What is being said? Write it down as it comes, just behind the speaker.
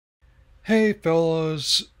Hey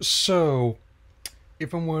fellas, so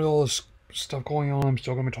even with all this stuff going on, I'm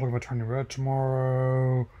still gonna be talking about Turning Red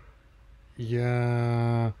tomorrow.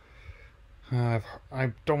 Yeah,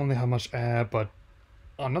 I don't really have much to add, but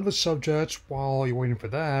on another subject, while you're waiting for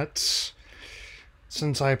that,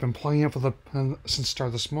 since I've been playing it since the start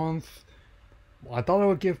of this month, I thought I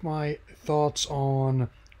would give my thoughts on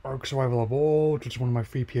Ark Survival Evolved, which is one of my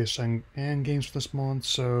free PSN and games for this month.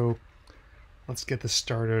 So let's get this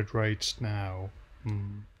started right now.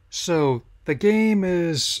 So the game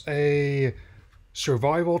is a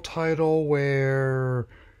survival title where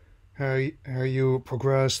how you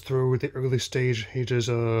progress through the early stages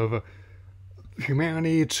of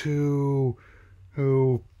humanity to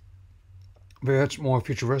who very much more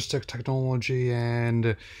futuristic technology,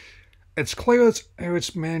 and it's clear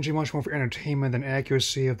it's managing much more for entertainment than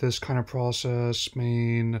accuracy of this kind of process.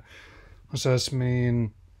 What does this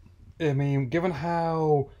mean? Given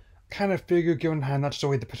how kind of figure, given how not just the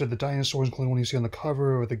way they picture the dinosaurs, including when you see on the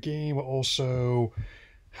cover of the game, but also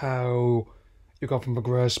how you go from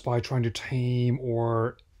progress by trying to tame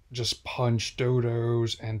or just punch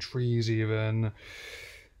dodos and trees even.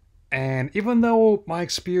 And even though my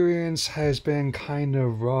experience has been kind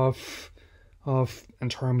of rough in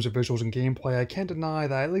terms of visuals and gameplay, I can't deny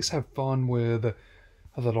that I at least have fun with it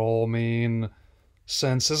all.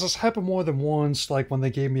 Since this has happened more than once, like when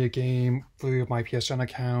they gave me a game through my PSN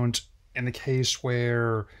account, in the case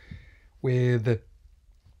where with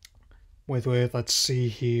with let's see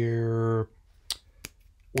here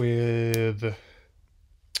with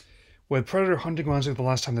Predator Hunting Grounds, like the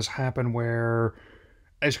last time this happened, where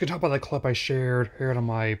as you can tell by the clip I shared here on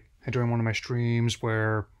my during one of my streams,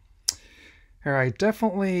 where here I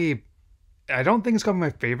don't think it's gonna be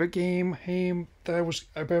my favorite game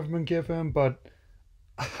I've ever been given, but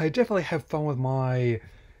I definitely have fun with my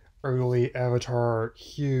early avatar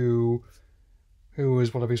Hugh, who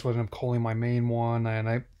is what I've ended up calling my main one,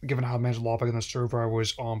 and given how I managed lobbying in the server I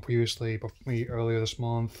was on previously, earlier this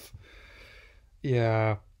month.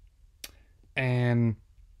 Yeah, and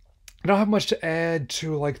I don't have much to add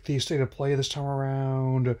to like the state of play this time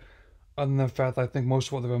around, other than the fact that I think most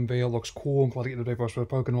of what they've unveiled looks cool. I'm glad to get the big for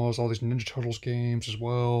Pokemon, all these Ninja Turtles games as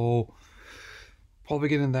well. Probably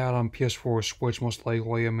getting that on PS4 or Switch most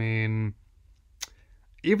likely. Even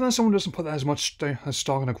though someone doesn't put as much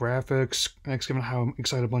stock in the graphics, given how I'm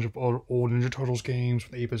excited a bunch of old Ninja Turtles games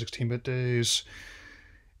from the 8-bit, 16-bit days,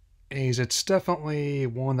 it's definitely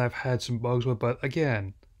one that I've had some bugs with, but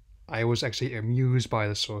again, I was actually amused by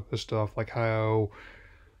this sort of stuff, like how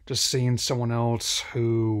just seeing someone else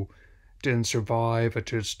who didn't survive, but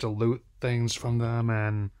just to loot things from them,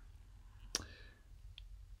 and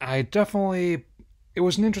it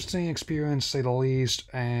was an interesting experience, to say the least,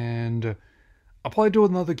 and I'll probably do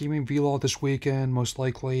another gaming vlog this weekend, most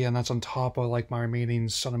likely, and that's on top of like my remaining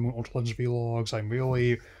Sun and Moon Ultra Legends vlogs. I'm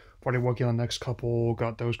really already working on the next couple,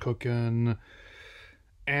 got those cooking,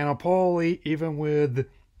 and I'll probably, even with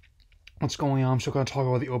what's going on, I'm still going to talk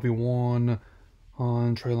about the Obi-Wan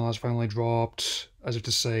trailer that's finally dropped, as if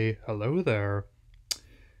to say, hello there.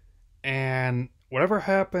 And whatever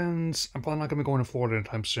happens, I'm probably not going to be going to Florida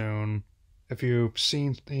anytime soon. If you've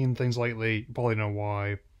seen things lately, you probably know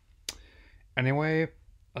why. Anyway,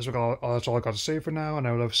 that's all I got to say for now, and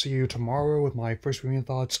I will see you tomorrow with my first reading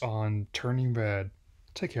thoughts on Turning Red.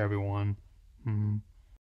 Take care, everyone.